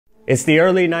It's the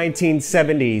early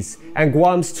 1970s, and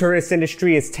Guam's tourist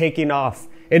industry is taking off.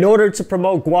 In order to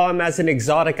promote Guam as an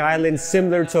exotic island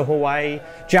similar to Hawaii,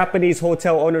 Japanese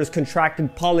hotel owners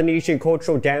contracted Polynesian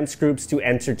cultural dance groups to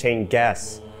entertain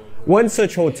guests. One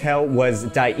such hotel was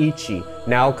Daiichi,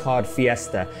 now called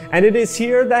Fiesta, and it is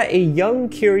here that a young,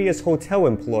 curious hotel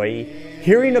employee,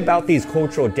 hearing about these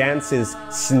cultural dances,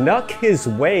 snuck his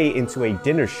way into a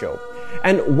dinner show.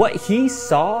 And what he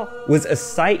saw was a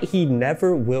sight he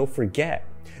never will forget.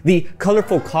 The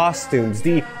colorful costumes,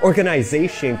 the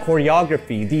organization,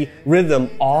 choreography, the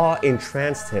rhythm all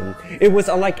entranced him. It was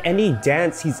unlike any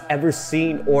dance he's ever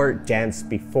seen or danced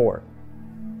before.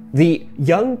 The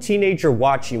young teenager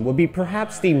watching will be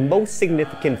perhaps the most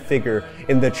significant figure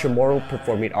in the Chamorro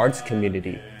performing arts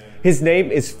community. His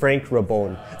name is Frank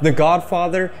Rabon, the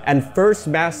godfather and first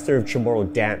master of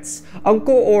Chamorro dance.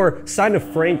 Uncle or Son of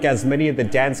Frank, as many of the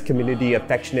dance community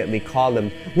affectionately call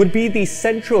him, would be the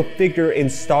central figure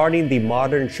in starting the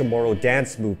modern Chamorro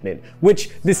dance movement, which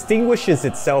distinguishes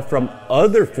itself from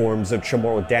other forms of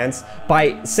Chamorro dance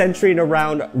by centering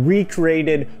around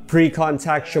recreated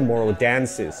pre-contact Chamorro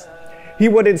dances. He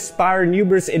would inspire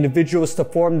numerous individuals to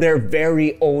form their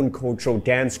very own cultural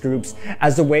dance groups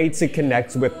as a way to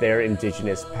connect with their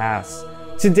indigenous past.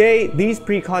 Today, these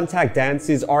pre-contact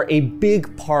dances are a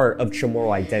big part of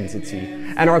Chamorro identity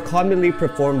and are commonly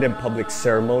performed in public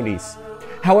ceremonies.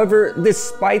 However,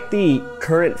 despite the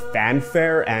current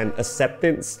fanfare and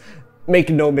acceptance,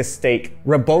 make no mistake,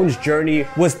 Rabon's journey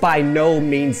was by no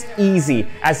means easy,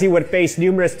 as he would face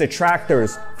numerous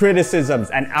detractors, criticisms,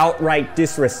 and outright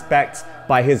disrespect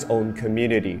by his own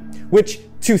community, which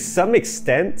to some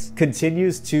extent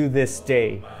continues to this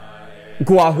day.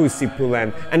 Guahu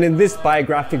Sipulan, and in this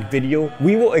biographic video,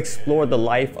 we will explore the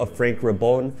life of Frank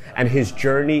Rabon and his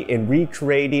journey in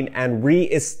recreating and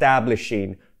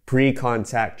re-establishing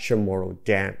pre-contact Chamorro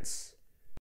dance.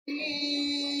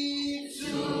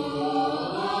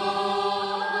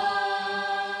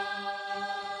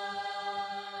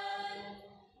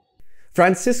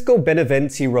 Francisco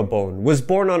Benavente Rabon was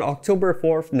born on October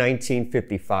 4th,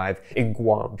 1955 in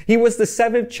Guam. He was the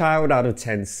 7th child out of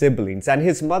 10 siblings, and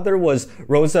his mother was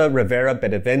Rosa Rivera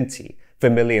Benavente,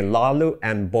 familiar Lalu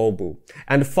and Pålu,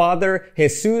 and father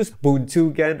Jesus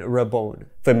Buntugan Rabon,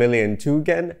 familiar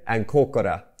Tugan and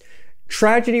Kokora.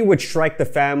 Tragedy would strike the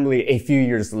family a few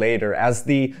years later, as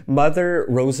the mother,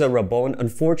 Rosa Rabon,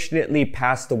 unfortunately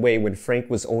passed away when Frank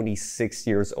was only 6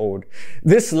 years old.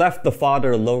 This left the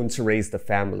father alone to raise the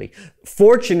family.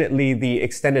 Fortunately, the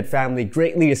extended family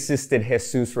greatly assisted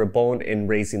Jesus Rabon in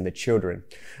raising the children.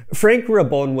 Frank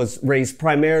Rabon was raised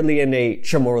primarily in a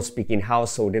Chamorro-speaking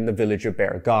household in the village of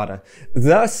Barragata.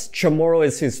 Thus, Chamorro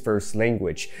is his first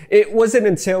language. It wasn't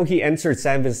until he entered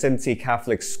San Vicente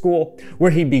Catholic School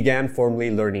where he began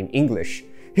formally learning English.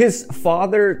 His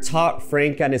father taught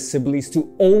Frank and his siblings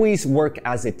to always work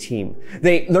as a team.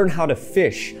 They learned how to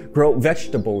fish, grow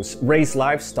vegetables, raise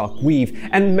livestock, weave,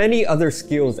 and many other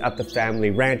skills at the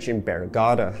family ranch in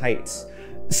Barragata Heights.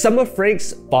 Some of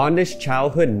Frank's fondest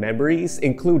childhood memories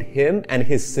include him and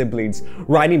his siblings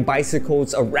riding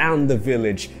bicycles around the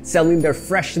village, selling their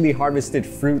freshly harvested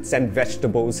fruits and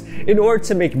vegetables in order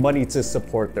to make money to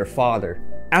support their father.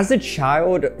 As a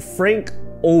child, Frank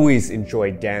always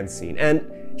enjoyed dancing, and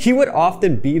he would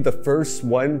often be the first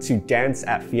one to dance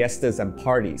at fiestas and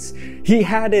parties. He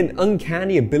had an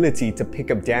uncanny ability to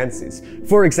pick up dances.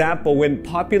 For example, when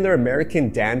popular American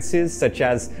dances such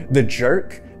as the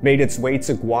jerk made its way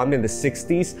to Guam in the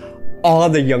 60s, all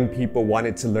the young people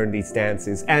wanted to learn these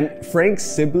dances, and Frank's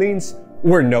siblings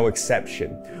were no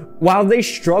exception. While they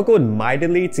struggled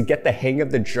mightily to get the hang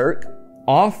of the jerk,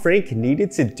 all Frank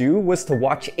needed to do was to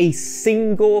watch a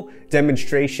single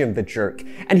demonstration of the jerk,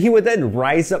 and he would then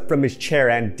rise up from his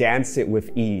chair and dance it with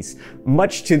ease,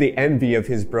 much to the envy of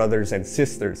his brothers and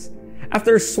sisters.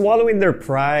 After swallowing their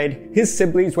pride, his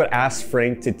siblings would ask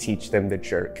Frank to teach them the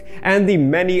jerk and the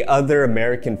many other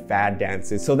American fad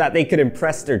dances so that they could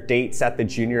impress their dates at the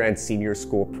junior and senior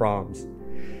school proms.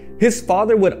 His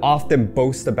father would often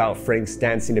boast about Frank's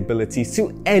dancing abilities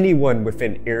to anyone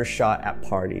within earshot at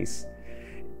parties.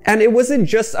 And it wasn't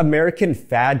just American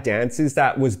fad dances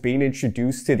that was being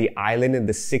introduced to the island in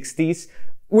the 60s.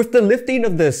 With the lifting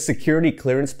of the security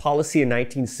clearance policy in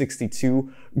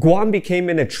 1962, Guam became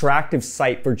an attractive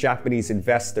site for Japanese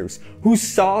investors who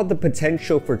saw the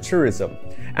potential for tourism.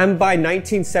 And by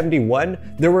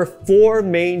 1971, there were 4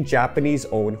 main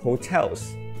Japanese-owned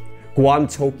hotels. Guam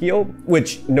Tokyo,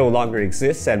 which no longer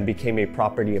exists and became a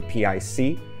property of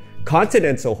PIC,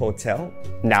 Continental Hotel,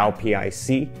 now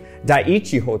PIC,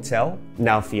 Daiichi Hotel,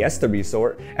 now Fiesta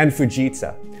Resort, and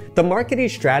Fujita. The marketing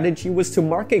strategy was to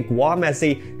market Guam as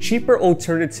a cheaper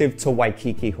alternative to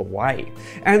Waikiki, Hawaii.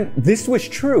 And this was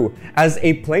true, as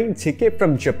a plane ticket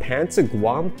from Japan to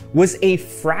Guam was a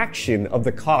fraction of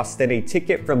the cost than a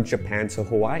ticket from Japan to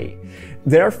Hawaii.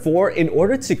 Therefore, in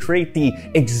order to create the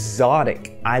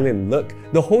exotic island look,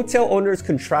 the hotel owners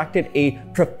contracted a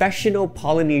professional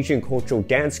Polynesian cultural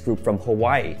dance group from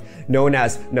Hawaii, known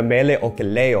as Namele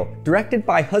Okeleo, directed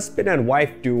by husband and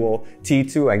wife duo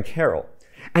Tihu and Carol.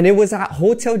 And it was at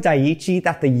Hotel Daiichi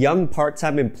that the young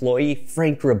part-time employee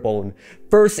Frank Rabon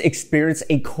first experienced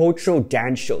a cultural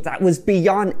dance show that was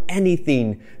beyond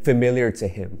anything familiar to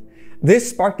him. This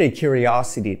sparked a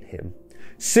curiosity in him.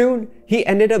 Soon, he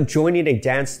ended up joining a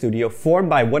dance studio formed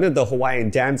by one of the Hawaiian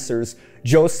dancers,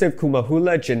 Joseph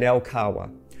Kumahula Janelle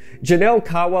Kawa. Janelle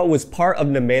Kawa was part of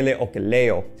Namele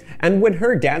Okeleo, and when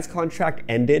her dance contract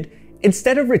ended,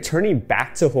 instead of returning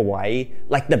back to Hawaii,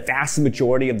 like the vast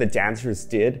majority of the dancers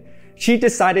did, she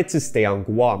decided to stay on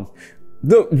Guam.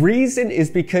 The reason is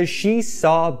because she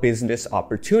saw business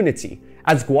opportunity,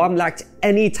 as Guam lacked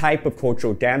any type of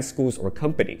cultural dance schools or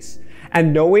companies.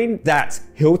 And knowing that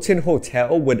Hilton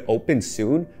Hotel would open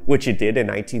soon, which it did in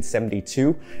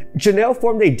 1972, Janelle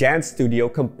formed a dance studio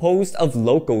composed of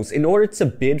locals in order to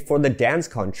bid for the dance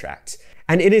contract.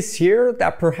 And it is here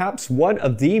that perhaps one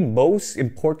of the most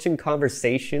important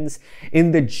conversations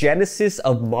in the genesis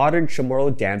of modern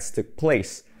Chamorro dance took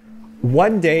place.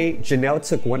 One day, Janelle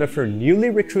took one of her newly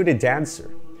recruited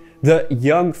dancer, the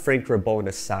young Frank Rabon,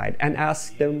 aside and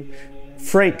asked him,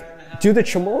 "Frank, do the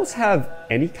Chamorros have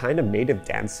any kind of native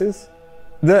dances?"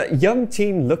 The young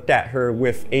teen looked at her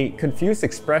with a confused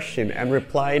expression and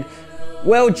replied,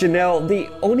 "Well, Janelle, the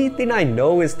only thing I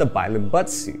know is the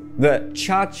bailambatsu, the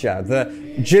cha-cha, the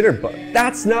jitterbug.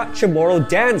 That's not Chamorro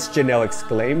dance," Janelle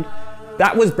exclaimed.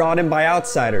 "That was brought in by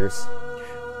outsiders."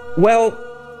 "Well,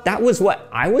 that was what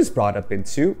I was brought up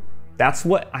into. That's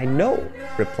what I know,"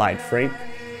 replied Frank.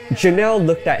 Janelle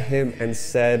looked at him and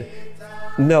said,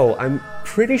 "No, I'm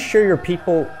pretty sure your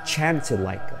people chanted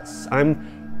like us.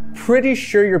 I'm pretty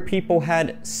sure your people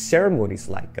had ceremonies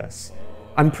like us.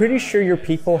 I'm pretty sure your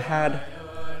people had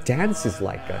dances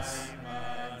like us."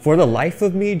 For the life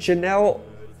of me, Janelle,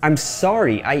 I'm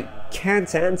sorry, I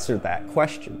can't answer that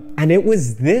question. And it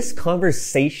was this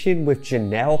conversation with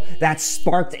Janelle that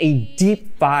sparked a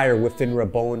deep fire within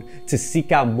Rabon to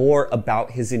seek out more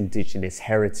about his indigenous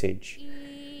heritage.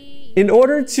 In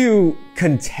order to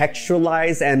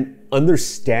contextualize and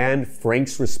understand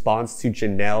Frank's response to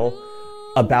Janelle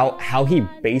about how he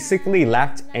basically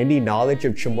lacked any knowledge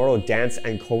of Chamorro dance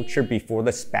and culture before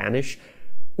the Spanish,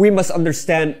 we must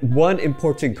understand one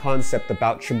important concept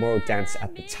about Chamorro dance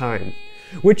at the time,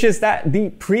 which is that the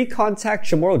pre-contact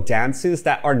Chamorro dances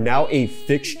that are now a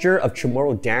fixture of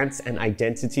Chamorro dance and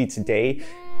identity today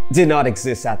did not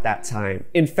exist at that time.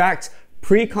 In fact,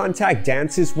 pre-contact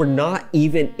dances were not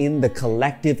even in the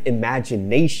collective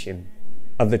imagination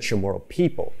of the Chamorro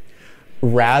people.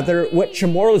 Rather, what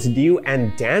Chamorros knew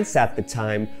and danced at the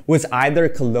time was either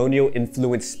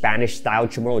colonial-influenced Spanish-style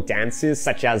Chamorro dances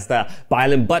such as the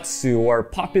bailambatsu or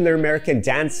popular American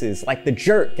dances like the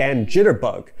jerk and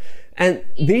jitterbug. And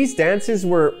these dances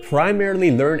were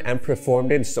primarily learned and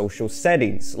performed in social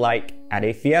settings, like at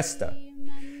a fiesta.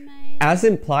 As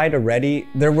implied already,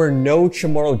 there were no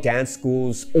Chamorro dance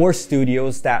schools or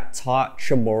studios that taught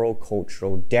Chamorro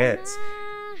cultural dance.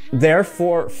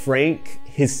 Therefore, Frank,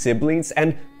 his siblings,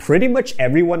 and pretty much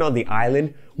everyone on the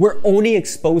island were only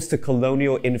exposed to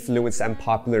colonial influence and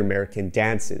popular American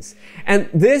dances. And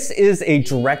this is a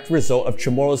direct result of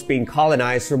Chamorros being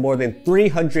colonized for more than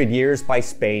 300 years by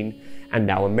Spain and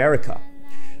now America.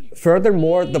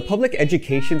 Furthermore, the public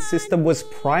education system was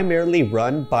primarily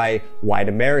run by white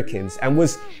Americans and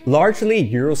was largely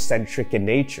Eurocentric in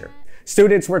nature.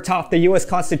 Students were taught the US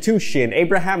Constitution,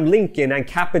 Abraham Lincoln, and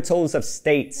capitals of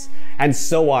states, and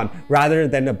so on, rather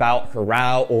than about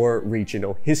Harao or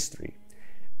regional history.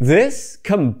 This,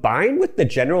 combined with the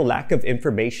general lack of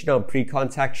information on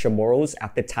pre-contact Chamorros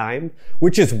at the time,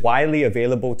 which is widely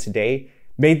available today,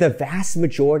 made the vast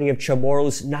majority of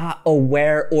Chamorros not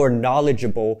aware or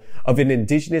knowledgeable of an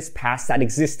indigenous past that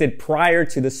existed prior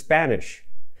to the Spanish.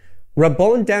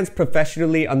 Rabon danced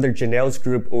professionally under Janelle's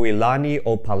group Uilani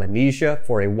o Polynesia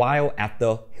for a while at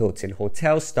the Hilton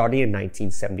Hotel starting in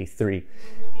 1973.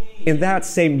 In that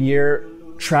same year,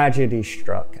 tragedy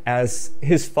struck as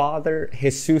his father,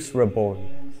 Jesus Rabon,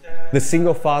 the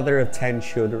single father of 10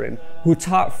 children, who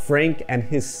taught Frank and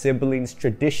his siblings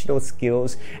traditional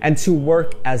skills and to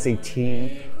work as a team,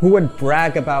 who would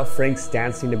brag about Frank's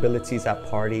dancing abilities at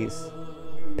parties,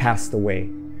 passed away.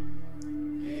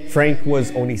 Frank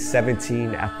was only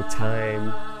 17 at the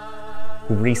time.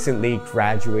 who recently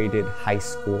graduated high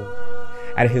school,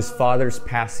 and his father's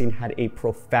passing had a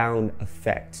profound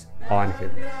effect on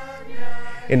him.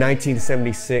 In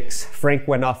 1976, Frank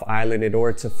went off island in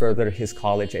order to further his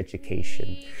college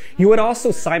education. He would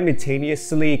also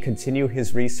simultaneously continue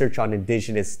his research on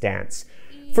indigenous dance.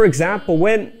 For example,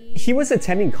 when he was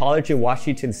attending college in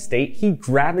Washington State, he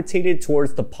gravitated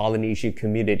towards the Polynesian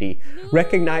community,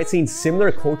 recognizing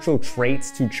similar cultural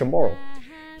traits to Chamorro.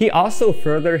 He also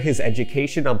furthered his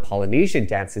education on Polynesian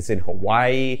dances in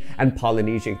Hawaii and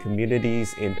Polynesian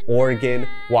communities in Oregon,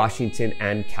 Washington,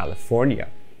 and California.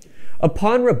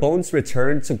 Upon Rabon's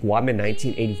return to Guam in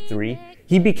 1983,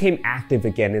 he became active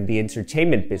again in the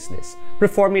entertainment business,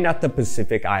 performing at the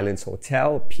Pacific Islands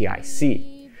Hotel, PIC.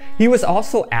 He was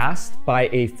also asked by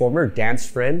a former dance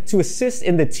friend to assist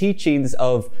in the teachings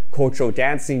of cultural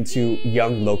dancing to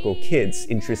young local kids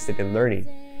interested in learning.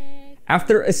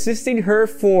 After assisting her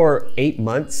for 8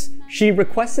 months, she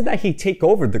requested that he take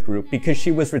over the group because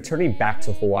she was returning back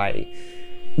to Hawaii.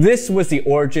 This was the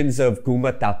origins of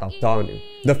Guma,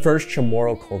 the first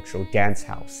Chamorro cultural dance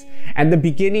house, and the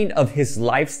beginning of his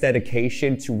life's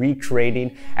dedication to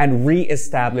recreating and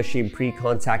re-establishing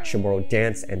pre-contact Chamorro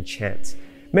dance and chant.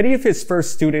 Many of his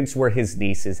first students were his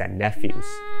nieces and nephews.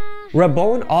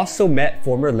 Rabon also met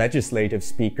former legislative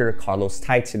speaker Carlos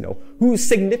Taitino, who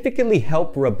significantly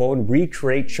helped Rabon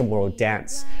recreate Chamorro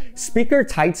dance. Speaker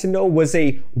Taitino was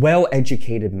a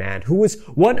well-educated man who was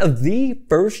one of the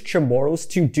first Chamorros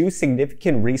to do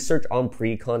significant research on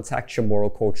pre-contact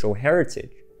Chamorro cultural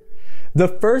heritage. The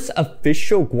first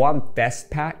official Guam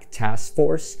Festpac task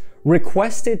force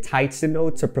requested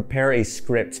Taitino to prepare a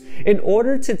script in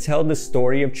order to tell the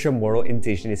story of Chamorro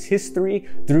indigenous history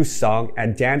through song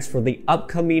and dance for the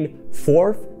upcoming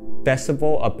 4th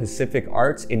Festival of Pacific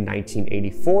Arts in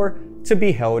 1984 to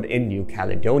be held in New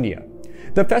Caledonia.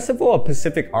 The Festival of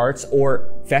Pacific Arts,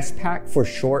 or FestPac for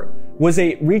short, was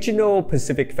a regional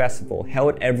Pacific festival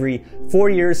held every 4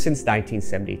 years since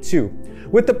 1972,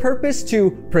 with the purpose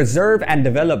to preserve and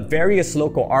develop various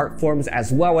local art forms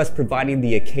as well as providing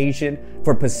the occasion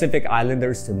for Pacific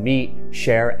Islanders to meet,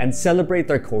 share, and celebrate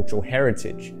their cultural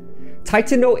heritage.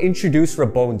 Taitino introduced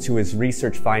Rabon to his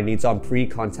research findings on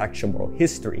pre-contact Chamorro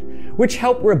history, which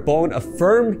helped Rabon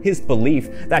affirm his belief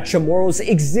that Chamorros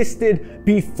existed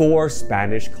before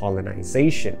Spanish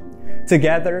colonization.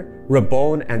 Together,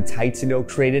 Rabon and Taitino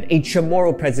created a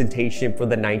Chamorro presentation for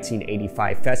the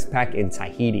 1985 Festpac in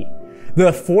Tahiti.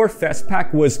 The 4th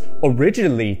Festpac was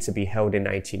originally to be held in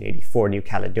 1984 New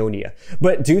Caledonia,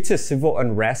 but due to civil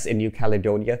unrest in New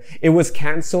Caledonia, it was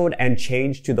cancelled and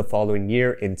changed to the following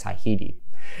year in Tahiti.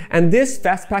 And this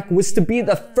Festpac was to be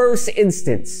the first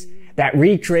instance that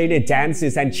recreated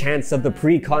dances and chants of the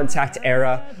pre-contact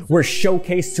era were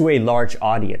showcased to a large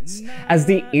audience, as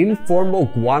the informal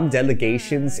Guam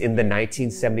delegations in the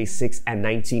 1976 and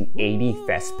 1980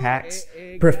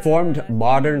 Festpacs performed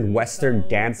modern Western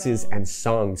dances and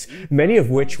songs, many of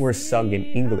which were sung in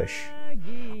English.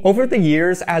 Over the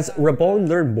years, as Rabon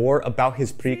learned more about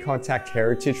his pre-contact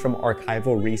heritage from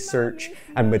archival research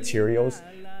and materials,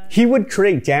 he would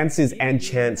create dances and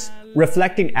chants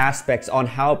reflecting aspects on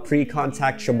how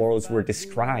pre-contact Chamorros were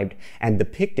described and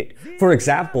depicted. For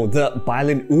example, the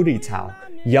Bailan Uritao,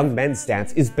 young men's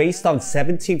dance, is based on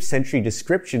 17th century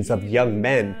descriptions of young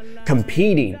men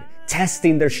competing,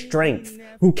 testing their strength,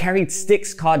 who carried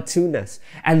sticks called tunas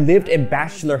and lived in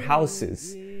bachelor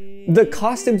houses. The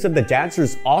costumes of the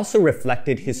dancers also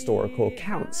reflected historical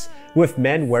accounts, with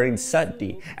men wearing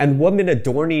sati and women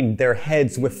adorning their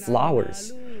heads with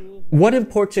flowers. One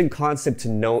important concept to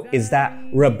note is that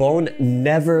Rabon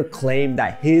never claimed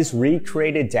that his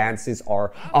recreated dances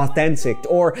are authentic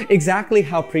or exactly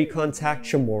how pre-contact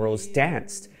Chamorros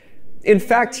danced. In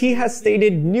fact, he has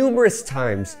stated numerous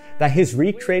times that his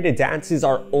recreated dances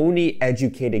are only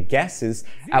educated guesses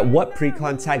at what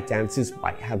pre-contact dances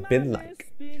might have been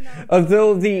like.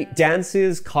 Although the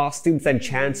dances, costumes, and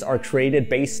chants are created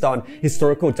based on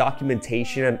historical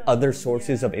documentation and other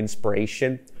sources of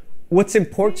inspiration, what's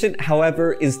important,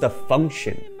 however, is the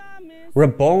function.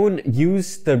 Rabon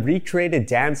used the recreated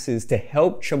dances to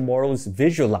help Chamorros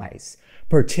visualize,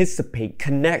 participate,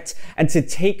 connect, and to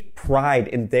take pride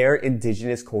in their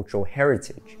indigenous cultural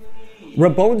heritage.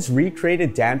 Rabon's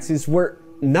recreated dances were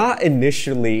not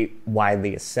initially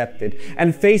widely accepted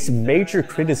and faced major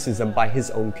criticism by his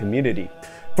own community.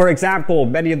 For example,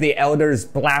 many of the elders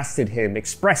blasted him,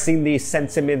 expressing the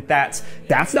sentiment that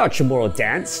that's not Chamorro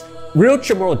dance. Real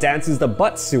Chamorro dance is the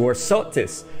batsu or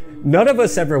sotis. None of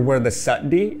us ever wear the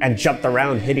sutdi and jumped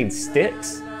around hitting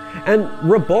sticks. And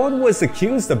Rabon was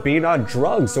accused of being on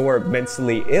drugs or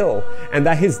mentally ill, and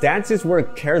that his dances were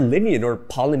Carolinian or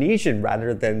Polynesian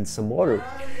rather than Chamorro.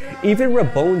 Even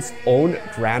Rabon's own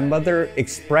grandmother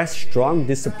expressed strong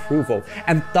disapproval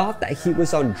and thought that he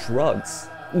was on drugs.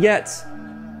 Yet,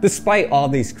 despite all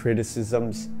these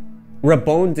criticisms,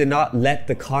 Rabon did not let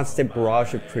the constant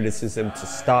barrage of criticism to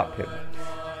stop him.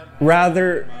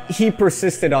 Rather, he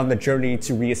persisted on the journey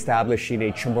to reestablishing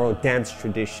a Chamorro dance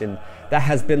tradition that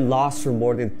has been lost for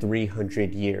more than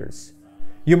 300 years.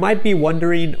 You might be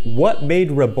wondering what made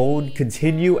Rabon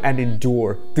continue and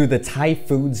endure through the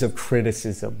typhoons of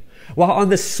criticism. While on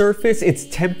the surface it's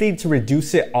tempting to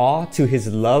reduce it all to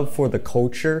his love for the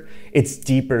culture, it's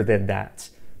deeper than that.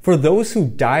 For those who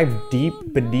dive deep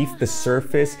beneath the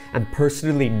surface and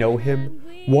personally know him,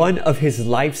 one of his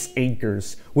life's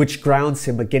anchors, which grounds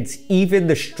him against even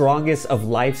the strongest of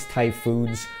life's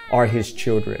typhoons, are his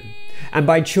children. And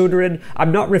by children,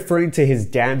 I'm not referring to his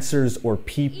dancers or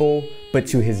people, but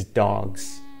to his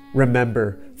dogs.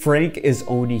 Remember, Frank is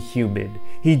only human.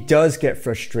 He does get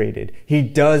frustrated, he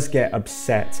does get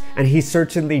upset, and he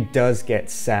certainly does get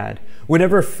sad.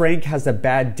 Whenever Frank has a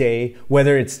bad day,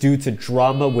 whether it's due to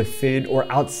drama within or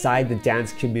outside the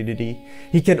dance community,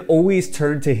 he can always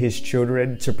turn to his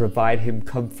children to provide him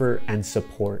comfort and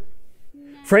support.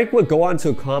 Frank would go on to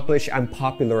accomplish and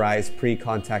popularize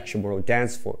pre-contact Chamorro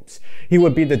dance forms. He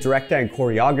would be the director and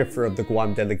choreographer of the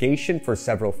Guam delegation for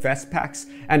several Festpaks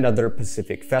and other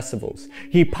Pacific festivals.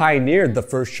 He pioneered the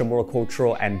first Chamorro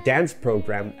cultural and dance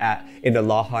program at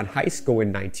Minenhalom High School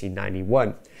in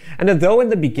 1991. And although in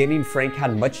the beginning Frank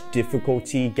had much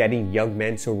difficulty getting young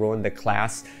men to enroll in the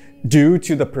class, due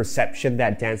to the perception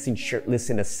that dancing shirtless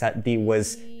in a setdi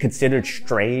was considered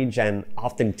strange and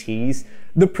often teased,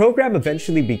 the program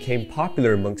eventually became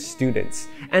popular amongst students,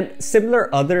 and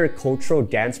similar other cultural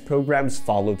dance programs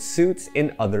followed suit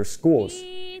in other schools.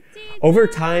 Over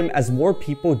time, as more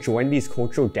people joined these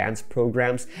cultural dance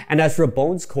programs, and as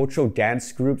Rabon's cultural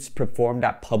dance groups performed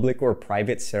at public or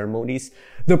private ceremonies,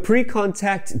 the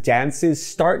pre-contact dances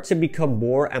start to become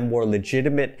more and more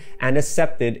legitimate and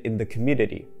accepted in the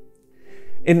community.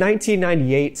 In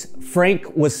 1998,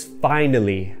 Frank was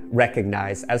finally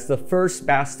recognized as the first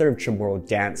master of Chamorro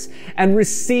dance and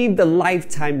received the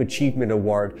Lifetime Achievement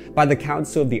Award by the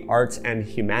Council of the Arts and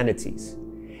Humanities.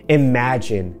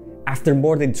 Imagine, after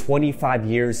more than 25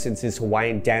 years since his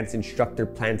Hawaiian dance instructor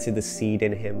planted the seed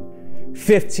in him,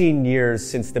 15 years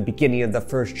since the beginning of the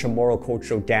first Chamorro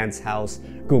cultural dance house,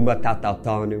 Guma,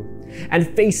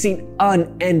 and facing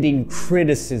unending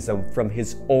criticism from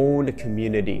his own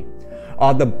community.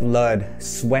 All the blood,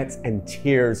 sweat, and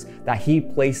tears that he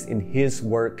placed in his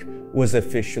work was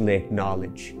officially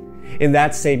acknowledged. In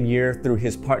that same year, through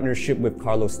his partnership with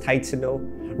Carlos Taitano,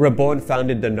 Rabon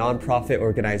founded the nonprofit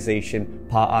organization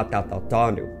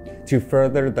Pålu to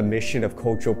further the mission of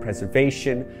cultural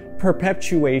preservation,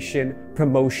 perpetuation,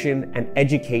 promotion, and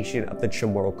education of the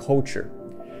Chamorro culture.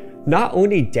 Not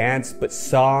only dance, but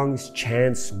songs,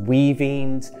 chants,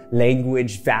 weavings,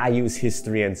 language, values,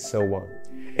 history, and so on.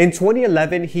 In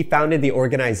 2011, he founded the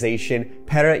organization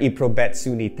Pera I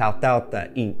Probetsu ni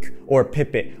Tautauta Inc., or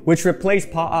PIPIT, which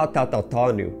replaced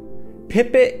Pa'atautanu.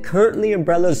 PIPIT currently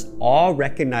umbrellas all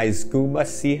recognized Guma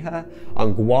Siha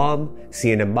on Guam,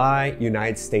 CNMI,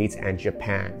 United States, and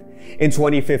Japan. In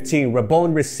 2015,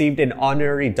 Rabon received an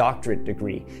honorary doctorate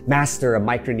degree, Master of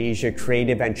Micronesia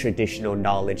Creative and Traditional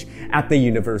Knowledge at the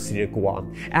University of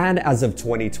Guam. And as of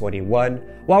 2021,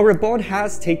 while Rabon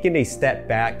has taken a step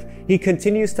back, he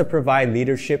continues to provide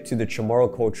leadership to the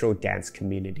Chamorro cultural dance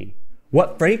community.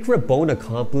 What Frank Rabon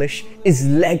accomplished is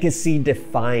legacy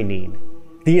defining.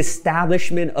 The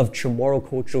establishment of Chamorro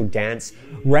cultural dance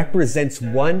represents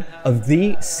one of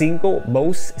the single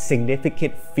most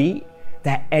significant feat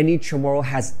that any Chamorro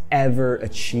has ever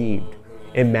achieved.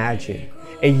 Imagine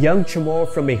a young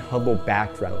Chamorro from a humble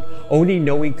background, only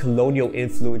knowing colonial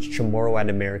influenced Chamorro and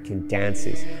American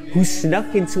dances, who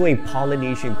snuck into a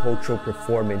Polynesian cultural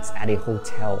performance at a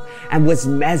hotel and was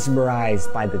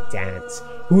mesmerized by the dance,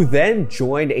 who then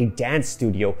joined a dance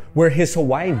studio where his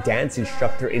Hawaiian dance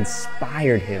instructor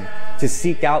inspired him to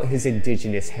seek out his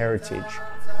indigenous heritage.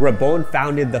 Rabon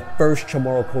founded the first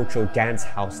Chamorro cultural dance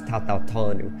house,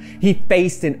 Tautautanu. He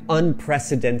faced an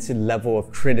unprecedented level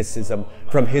of criticism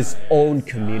from his own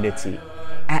community.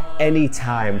 At any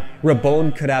time,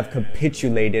 Rabon could have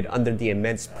capitulated under the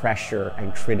immense pressure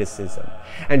and criticism,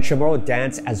 and Chamorro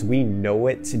dance as we know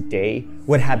it today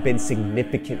would have been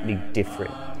significantly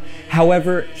different.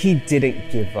 However, he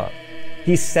didn't give up.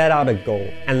 He set out a goal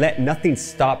and let nothing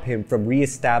stop him from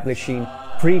re-establishing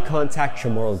pre-contact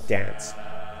Chamorro dance.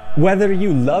 Whether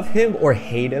you love him or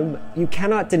hate him, you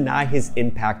cannot deny his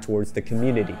impact towards the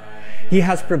community. He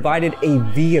has provided a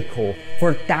vehicle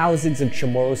for thousands of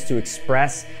Chamorros to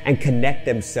express and connect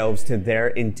themselves to their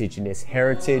indigenous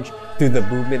heritage through the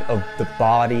movement of the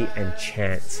body and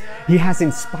chants. He has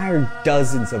inspired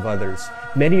dozens of others,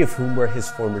 many of whom were his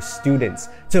former students,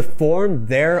 to form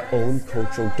their own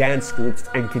cultural dance groups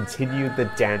and continue the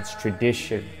dance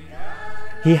tradition.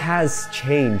 He has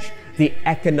changed the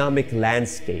economic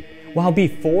landscape. While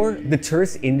before, the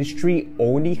tourist industry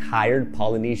only hired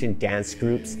Polynesian dance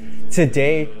groups,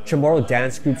 today, Chamorro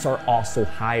dance groups are also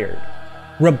hired.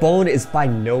 Rabon is by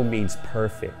no means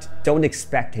perfect. Don't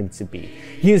expect him to be.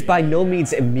 He is by no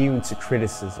means immune to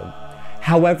criticism.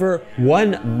 However,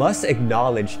 one must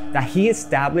acknowledge that he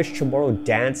established Chamorro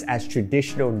dance as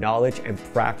traditional knowledge and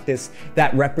practice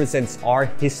that represents our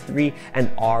history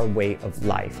and our way of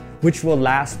life, which will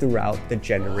last throughout the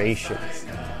generations.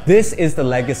 This is the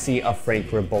legacy of Frank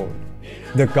Rabon,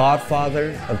 the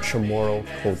godfather of Chamorro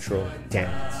cultural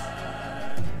dance.